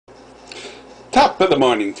Top of the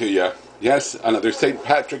morning to you. Yes, another St.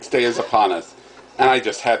 Patrick's Day is upon us. And I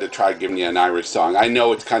just had to try giving you an Irish song. I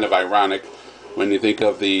know it's kind of ironic when you think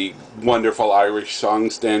of the wonderful Irish song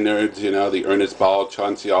standards, you know, the Ernest Ball,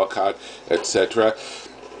 Chauncey Alcott, etc.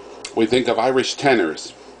 We think of Irish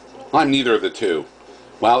tenors. I'm neither of the two.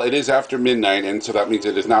 Well, it is after midnight, and so that means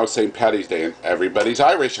it is now St. Patty's Day, and everybody's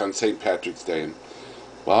Irish on St. Patrick's Day. And,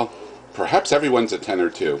 well, perhaps everyone's a tenor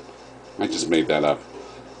too. I just made that up.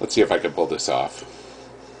 Let's see if I can pull this off.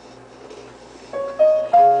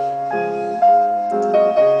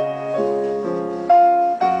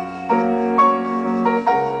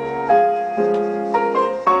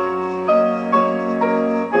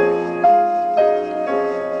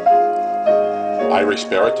 Irish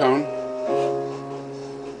baritone.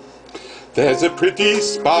 There's a pretty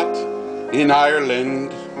spot in Ireland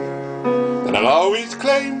that I'll always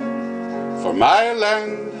claim for my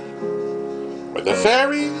land, where the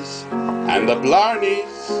fairies and the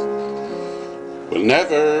blarneys will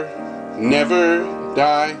never, never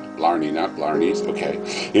die. Blarney, not blarneys, okay.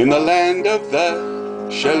 In the land of the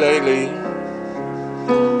shillelagh,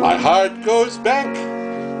 my heart goes back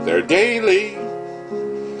there daily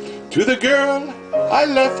to the girl I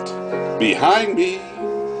left behind me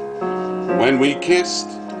when we kissed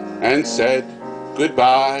and said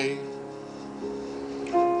goodbye.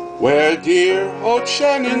 Where dear old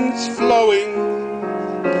Shannon's flowing,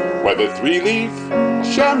 where the three-leaf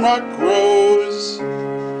shamrock grows,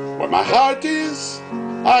 where my heart is,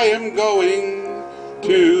 I am going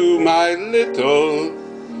to my little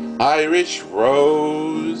Irish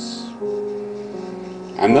rose.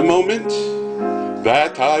 And the moment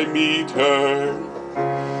that I meet her,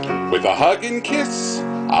 with a hug and kiss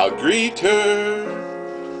I'll greet her,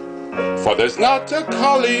 for there's not a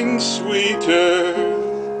calling sweeter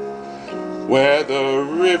where the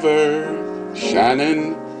river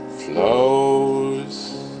Shannon flows.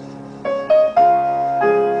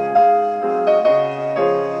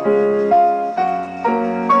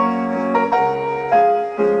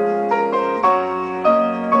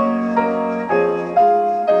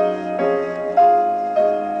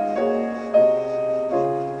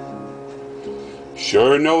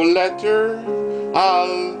 Sure, no letter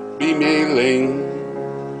I'll be mailing,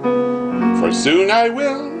 for soon I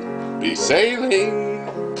will be sailing,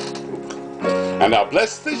 and I'll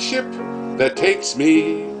bless the ship that takes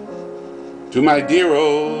me to my dear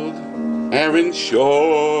old Erin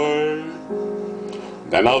shore.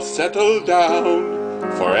 Then I'll settle down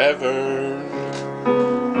forever,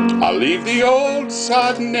 I'll leave the old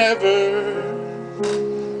sod never,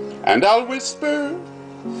 and I'll whisper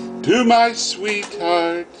to my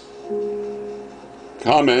sweetheart,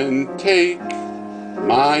 come and take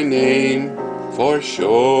my name for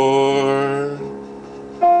sure.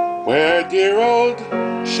 Where dear old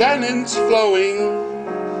Shannon's flowing,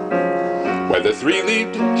 where the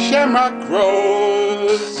three-leaved shamrock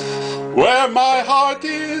grows, where my heart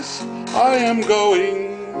is, I am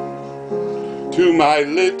going to my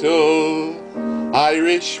little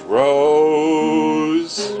Irish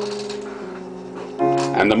rose.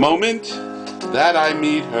 And the moment that I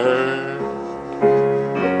meet her,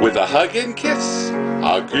 with a hug and kiss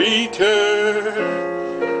I'll greet her,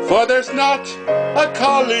 for there's not a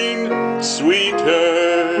calling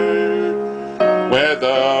sweeter where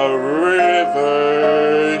the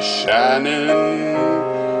river Shannon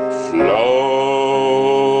flows.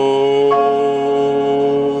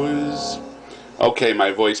 Okay,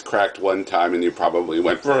 my voice cracked one time and you probably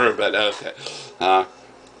went, but okay.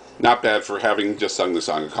 Not bad for having just sung the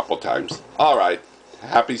song a couple times. Alright,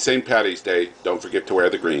 happy St. Patty's Day. Don't forget to wear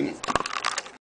the green.